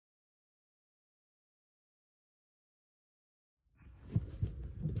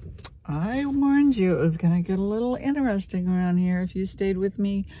I warned you it was going to get a little interesting around here if you stayed with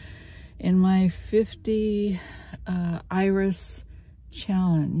me in my 50 iris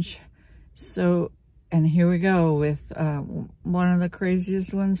challenge. So, and here we go with one of the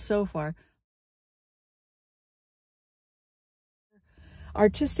craziest ones so far.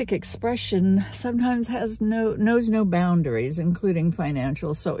 Artistic expression sometimes knows no boundaries, including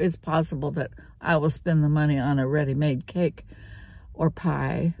financial, so it's possible that I will spend the money on a ready-made cake or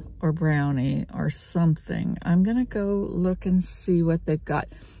pie or brownie or something. I'm gonna go look and see what they've got,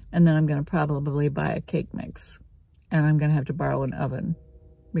 and then I'm gonna probably buy a cake mix, and I'm gonna have to borrow an oven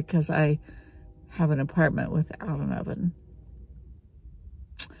because I have an apartment without an oven.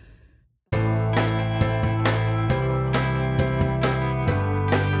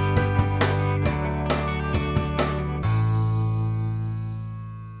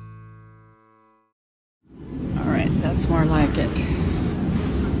 All right, that's more like it.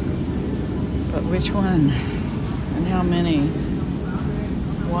 But which one? And how many?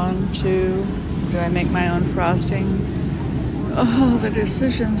 1, 2. Do I make my own frosting? Oh, the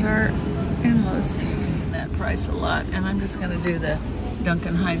decisions are endless. That price a lot. And I'm just gonna do the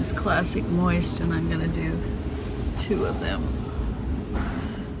Duncan Hines Classic Moist, and I'm gonna do 2 of them.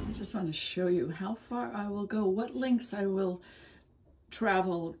 I just want to show you how far I will go, what lengths I will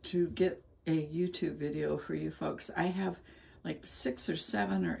travel to get a YouTube video for you folks. I have like 6 or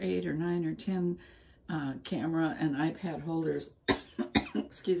 7 or 8 or 9 or 10 camera and iPad holders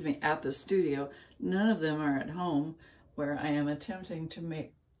excuse me, at the studio. None of them are at home, where I am attempting to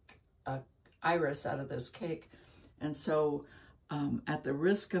make a iris out of this cake. And so at the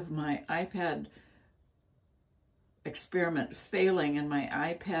risk of my iPad experiment failing and my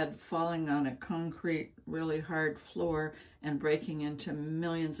iPad falling on a concrete, really hard floor and breaking into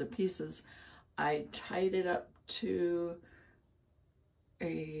millions of pieces, I tied it up to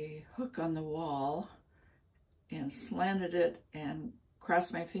a hook on the wall and slanted it and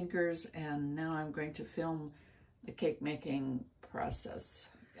crossed my fingers, and now I'm going to film the cake making process.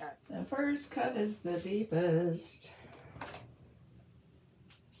 The first cut is the deepest.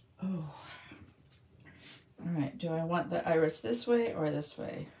 Oh. All right, do I want the iris this way or this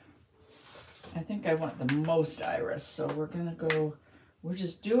way? I think I want the most iris, so we're gonna go, we're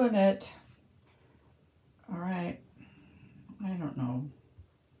just doing it. All right, I don't know.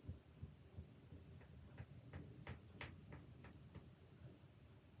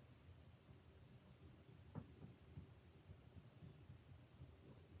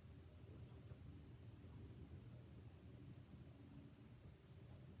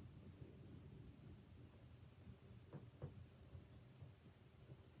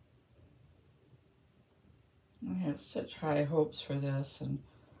 I have such high hopes for this, and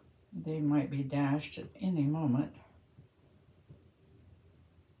they might be dashed at any moment.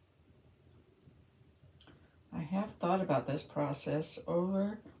 I have thought about this process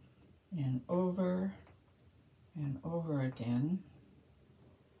over and over and over again.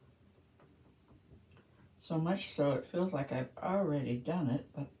 So much so it feels like I've already done it,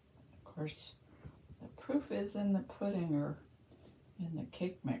 but of course the proof is in the pudding or in the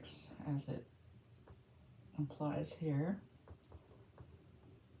cake mix, as it implies here.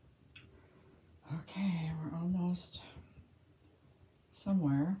 Okay, we're almost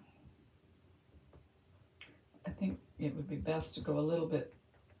somewhere. I think it would be best to go a little bit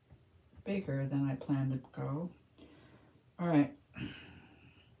bigger than I planned to go. All right.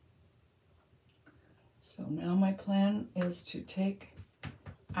 So now my plan is to take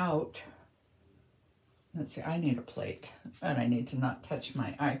out, let's see, I need a plate, and I need to not touch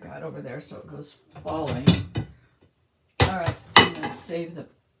my iPad over there so it goes falling. All right, I'm gonna save the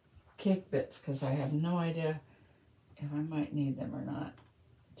cake bits because I have no idea if I might need them or not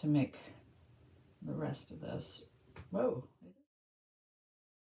to make the rest of this. Whoa.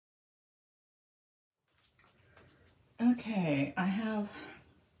 Okay, I have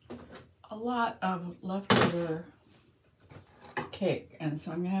a lot of leftover cake, and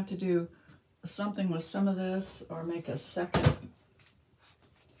so I'm gonna have to do something with some of this or make a second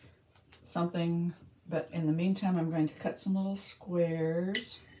something, but in the meantime I'm going to cut some little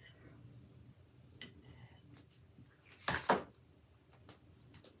squares.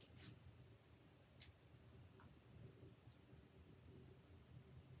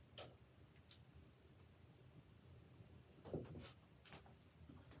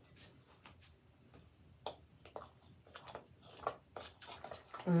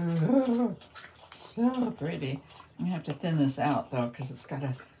 Ooh, so pretty. I'm gonna have to thin this out though, because it's got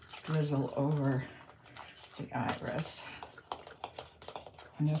to drizzle over the iris.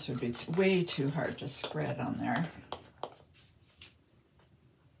 And this would be way too hard to spread on there.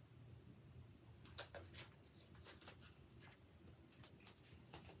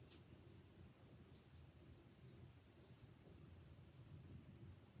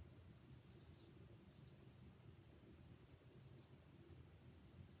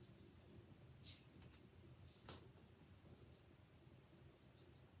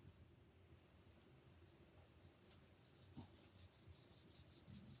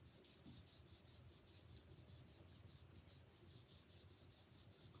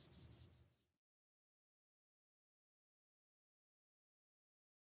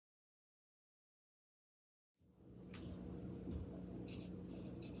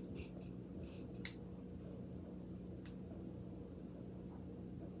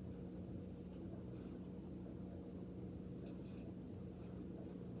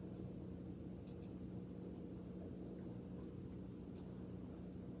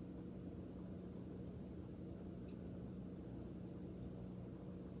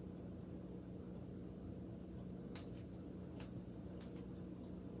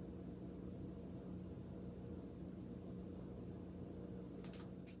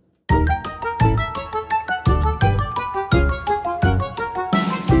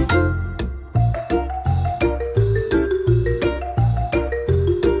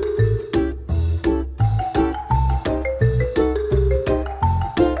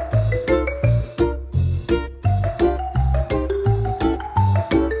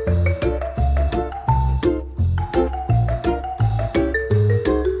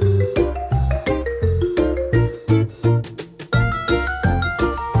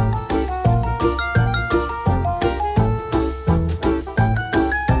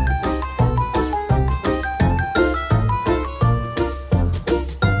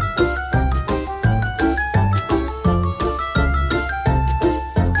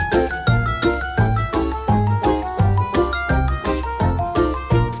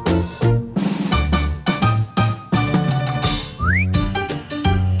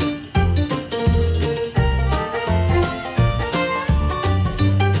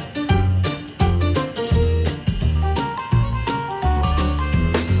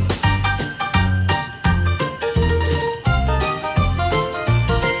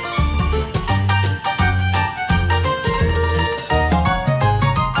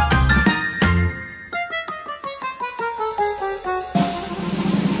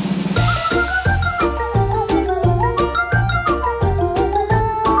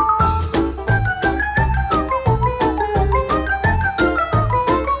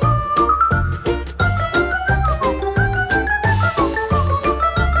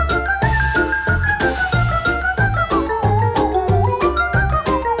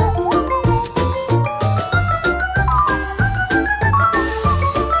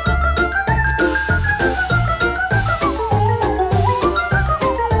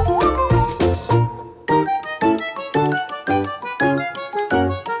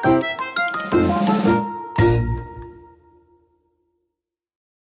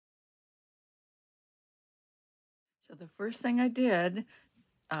 So the first thing I did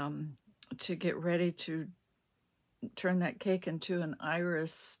to get ready to turn that cake into an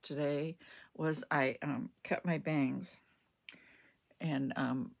iris today was I cut my bangs. And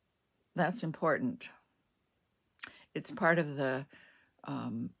that's important. It's part of the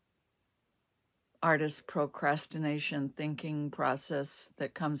artist procrastination thinking process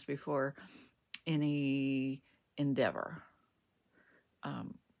that comes before any endeavor.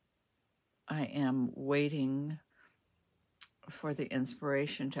 I am waiting for the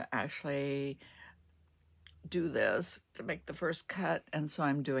inspiration to actually do this, to make the first cut, and so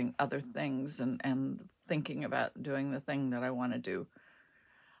I'm doing other things and thinking about doing the thing that I want to do.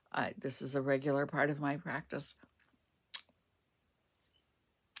 This is a regular part of my practice.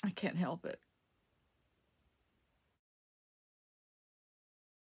 I can't help it.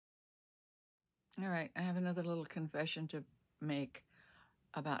 All right, I have another little confession to make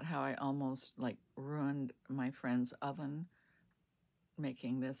about how I almost like ruined my friend's oven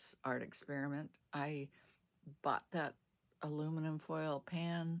making this art experiment. I bought that aluminum foil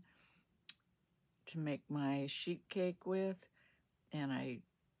pan to make my sheet cake with, and I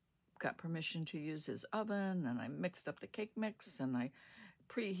got permission to use his oven, and I mixed up the cake mix, and I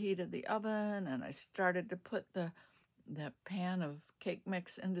preheated the oven, and I started to put the pan of cake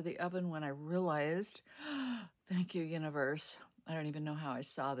mix into the oven when I realized, thank you, universe. I don't even know how I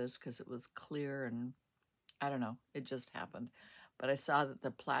saw this because it was clear and I don't know, it just happened. But I saw that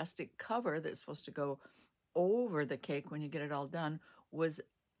the plastic cover that's supposed to go over the cake when you get it all done was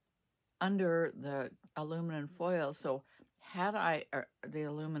under the aluminum foil. So had I, the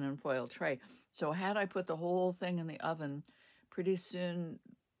aluminum foil tray, so had I put the whole thing in the oven, pretty soon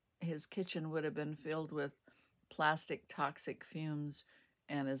his kitchen would have been filled with plastic toxic fumes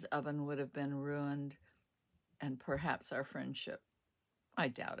and his oven would have been ruined and perhaps our friendship. I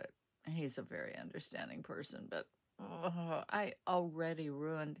doubt it. He's a very understanding person, but I already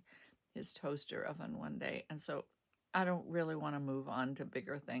ruined his toaster oven one day. And so I don't really want to move on to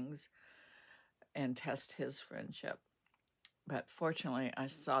bigger things and test his friendship. But fortunately, I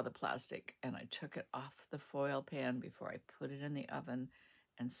saw the plastic and I took it off the foil pan before I put it in the oven.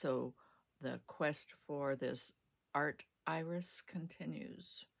 And so the quest for this art iris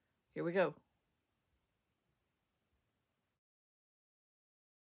continues. Here we go.